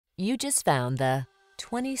You just found the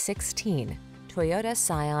 2016 Toyota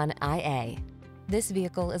Scion IA. This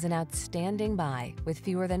vehicle is an outstanding buy with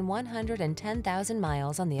fewer than 110,000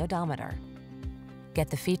 miles on the odometer.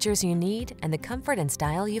 Get the features you need and the comfort and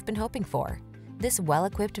style you've been hoping for. This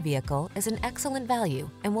well-equipped vehicle is an excellent value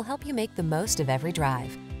and will help you make the most of every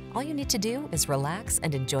drive. All you need to do is relax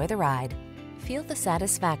and enjoy the ride. Feel the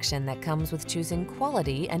satisfaction that comes with choosing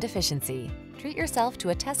quality and efficiency. Treat yourself to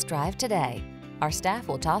a test drive today. Our staff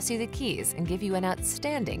will toss you the keys and give you an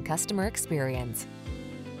outstanding customer experience.